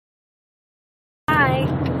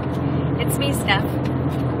it's me, Steph.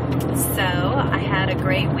 So I had a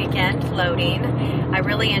great weekend loading. I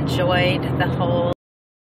really enjoyed the whole,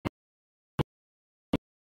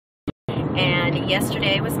 and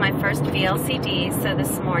yesterday was my first VLCD, so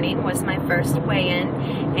this morning was my first weigh-in,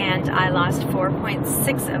 and I lost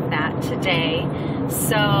 4.6 of that today.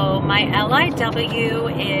 So my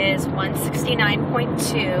LIW is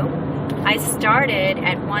 169.2. I started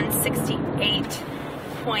at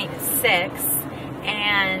 168.6,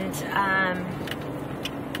 and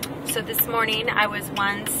so this morning I was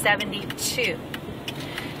 172.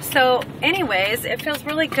 So anyways, it feels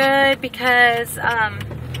really good because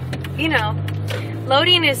you know,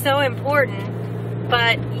 loading is so important,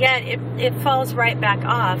 but yet it falls right back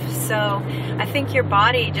off. So I think your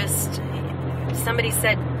body just, somebody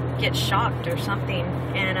said, gets shocked or something,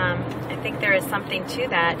 and I think there is something to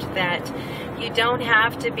that you don't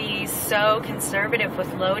have to be so conservative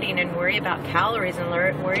with loading and worry about calories and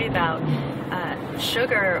worry about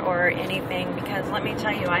sugar or anything, because let me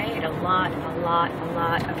tell you, I ate a lot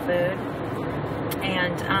of food,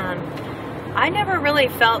 and I never really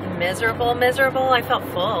felt miserable. I felt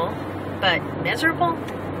full, but miserable?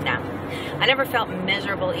 No. I never felt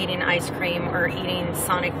miserable eating ice cream or eating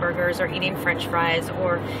Sonic burgers or eating French fries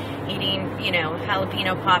or eating, you know,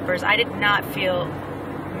 jalapeno poppers. I did not feel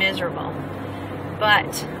miserable.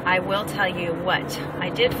 But I will tell you what I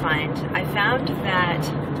did find. I found that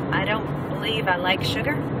I don't believe I like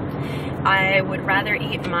sugar. I would rather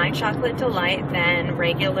eat my chocolate delight than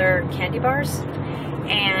regular candy bars.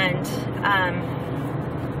 And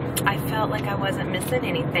I felt like I wasn't missing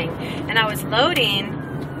anything. And I was loading.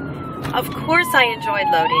 Of course I enjoyed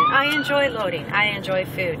loading. I enjoy loading. I enjoy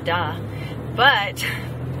food, duh. But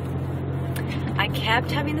I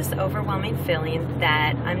kept having this overwhelming feeling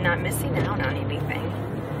that I'm not missing out on anything.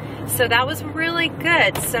 So that was really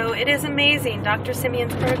good. So it is amazing. Dr.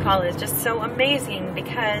 Simeon's protocol is just so amazing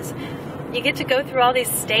because you get to go through all these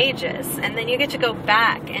stages, and then you get to go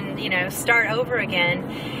back and, you know, start over again,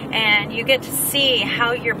 and you get to see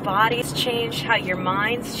how your body's changed, how your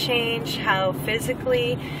mind's changed, how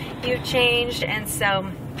physically you've changed. And so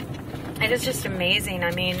it is just amazing.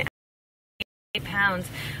 I mean, 8 pounds.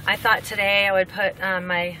 I thought today I would put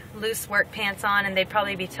my loose work pants on and they'd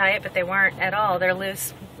probably be tight, but they weren't at all. They're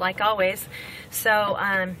loose like always. So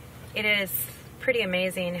it is pretty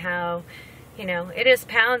amazing how, you know, it is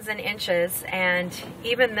pounds and inches, and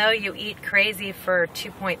even though you eat crazy for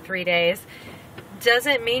 2.3 days,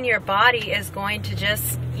 doesn't mean your body is going to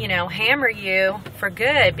just, you know, hammer you for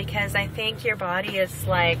good, because I think your body is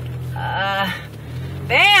like,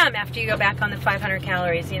 bam, after you go back on the 500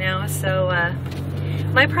 calories, you know. So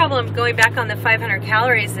my problem going back on the 500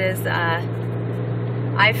 calories is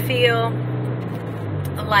I feel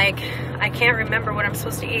like I can't remember what I'm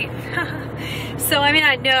supposed to eat. So, I mean,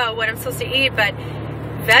 I know what I'm supposed to eat, but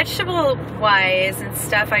vegetable-wise and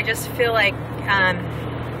stuff, I just feel like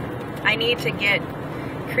I need to get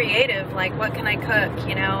creative. Like, what can I cook,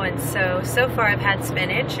 you know? And so far I've had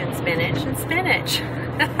spinach and spinach and spinach.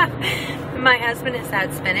 My husband has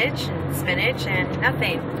had spinach and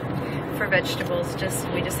nothing for vegetables.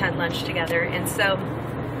 We just had lunch together. And so,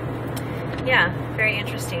 yeah, very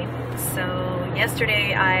interesting. So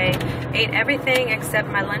yesterday I ate everything except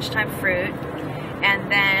my lunchtime fruit,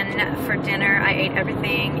 and then for dinner I ate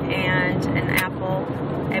everything and an apple,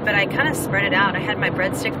 but I kind of spread it out. I had my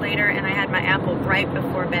breadstick later and I had my apple right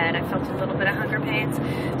before bed. I felt a little bit of hunger pains,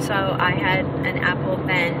 so I had an apple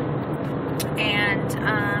then. And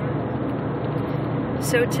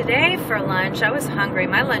so today for lunch, I was hungry.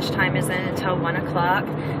 My lunchtime isn't until 1 o'clock,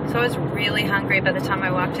 so I was really hungry by the time I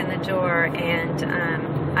walked in the door, and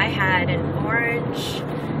I had an orange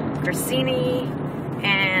grissini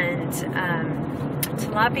and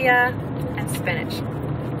tilapia and spinach.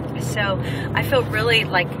 So I feel really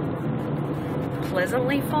like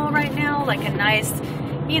pleasantly full right now, like a nice,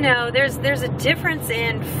 you know, there's a difference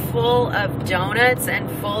in full of donuts and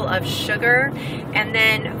full of sugar and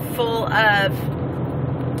then full of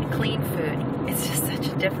clean food. It's just such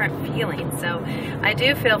a different feeling. So I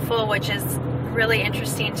do feel full, which is really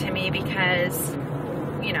interesting to me because,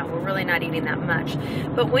 you know, we're really not eating that much.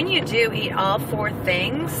 But when you do eat all 4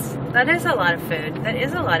 things, that is a lot of food. That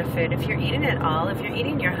is a lot of food. If you're eating it all, if you're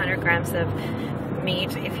eating your 100 grams of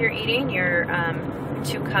meat, if you're eating your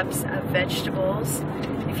 2 cups of vegetables,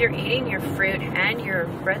 if you're eating your fruit and your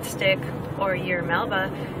breadstick or your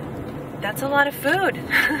Melba, that's a lot of food.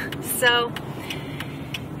 So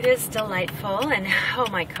it is delightful. And oh,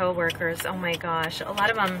 my coworkers, oh my gosh, a lot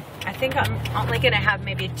of them, I think I'm only gonna have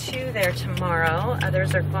maybe 2 there tomorrow.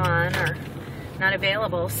 Others are gone or not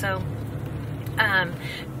available. So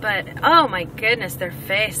But oh my goodness, their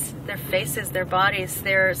faces, their bodies,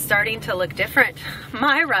 they're starting to look different.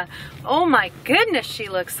 Myra, oh my goodness, she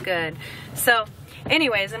looks good. So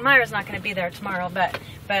anyways, and Myra's not going to be there tomorrow, but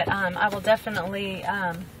I will definitely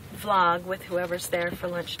vlog with whoever's there for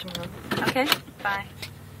lunch tomorrow. Okay, bye.